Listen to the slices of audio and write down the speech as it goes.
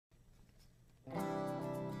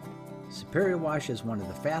Superior Wash is one of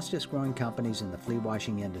the fastest growing companies in the flea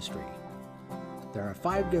washing industry. There are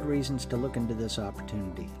 5 good reasons to look into this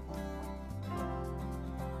opportunity.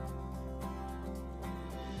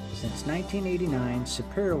 Since 1989,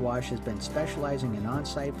 Superior Wash has been specializing in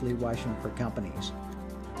on-site flea washing for companies.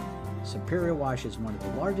 Superior Wash is one of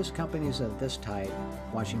the largest companies of this type,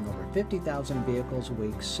 washing over 50,000 vehicles a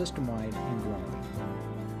week system-wide and growing.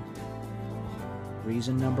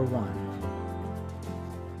 Reason number 1.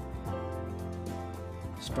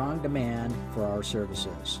 Strong demand for our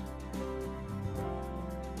services.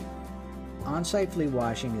 On-site flea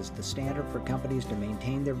washing is the standard for companies to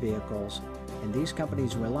maintain their vehicles, and these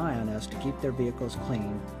companies rely on us to keep their vehicles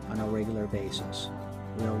clean on a regular basis.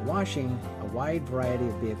 We are washing a wide variety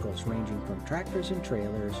of vehicles ranging from tractors and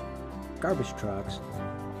trailers, garbage trucks,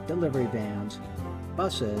 delivery vans,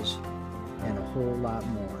 buses, and a whole lot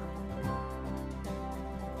more.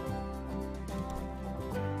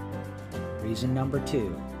 Reason number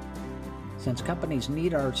 2. Since companies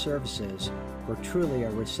need our services, we're truly a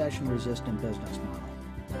recession-resistant business model.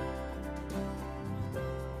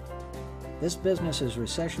 This business is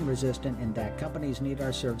recession-resistant in that companies need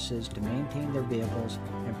our services to maintain their vehicles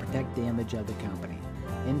and protect the image of the company.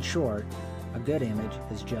 In short, a good image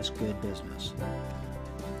is just good business.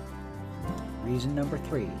 Reason number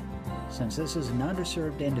 3. Since this is an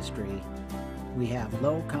underserved industry, we have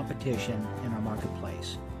low competition in our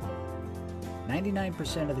marketplace.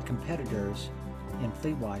 99% of the competitors in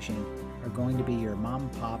flea washing are going to be your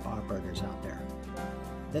mom-and-pop operators out there.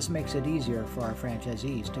 This makes it easier for our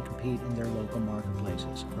franchisees to compete in their local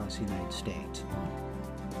marketplaces across the United States.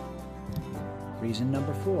 Reason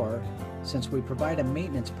number 4, since we provide a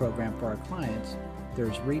maintenance program for our clients,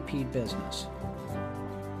 there's repeat business.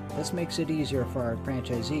 This makes it easier for our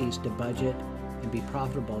franchisees to budget and be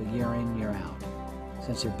profitable year in, year out.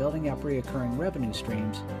 Since they're building up recurring revenue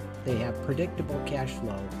streams, they have predictable cash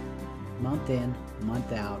flow month in,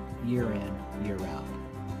 month out, year in, year out.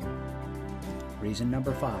 Reason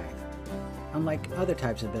number 5. Unlike other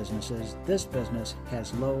types of businesses, this business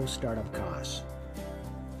has low startup costs.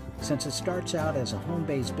 Since it starts out as a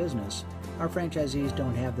home-based business, our franchisees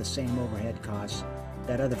don't have the same overhead costs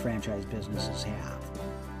that other franchise businesses have.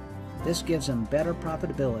 This gives them better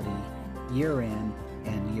profitability year in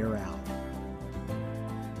and year out.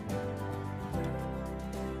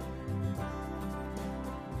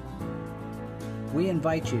 We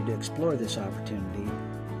invite you to explore this opportunity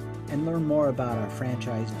and learn more about our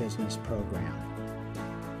franchise business program.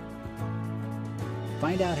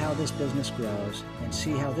 Find out how this business grows and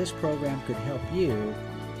see how this program could help you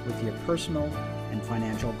with your personal and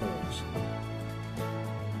financial goals.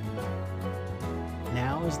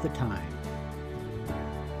 Now is the time.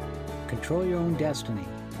 Control your own destiny,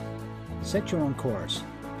 set your own course,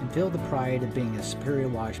 and feel the pride of being a Superior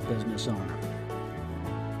Wash business owner.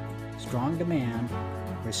 Strong demand,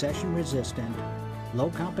 recession-resistant, low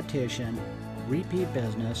competition, repeat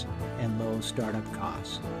business, and low startup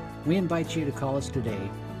costs. We invite you to call us today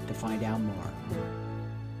to find out more.